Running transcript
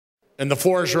And the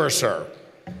floor is yours, sir.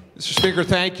 Mr. Speaker,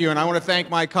 thank you. And I want to thank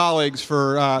my colleagues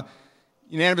for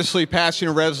unanimously passing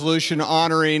a resolution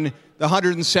honoring the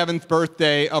 107th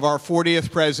birthday of our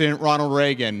 40th president, Ronald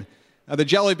Reagan. The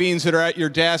jelly beans that are at your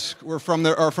desk are from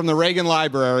the Reagan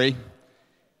Library.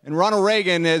 And Ronald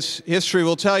Reagan, as history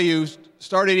will tell you,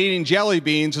 started eating jelly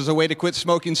beans as a way to quit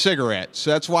smoking cigarettes.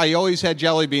 So that's why he always had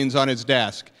jelly beans on his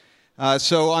desk.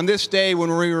 So on this day,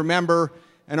 when we remember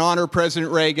and honor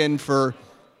President Reagan for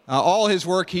all his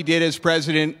work he did as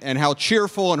president and how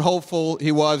cheerful and hopeful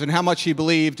he was and how much he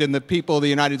believed in the people of the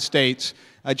United States,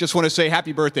 I just want to say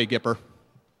happy birthday, Gipper.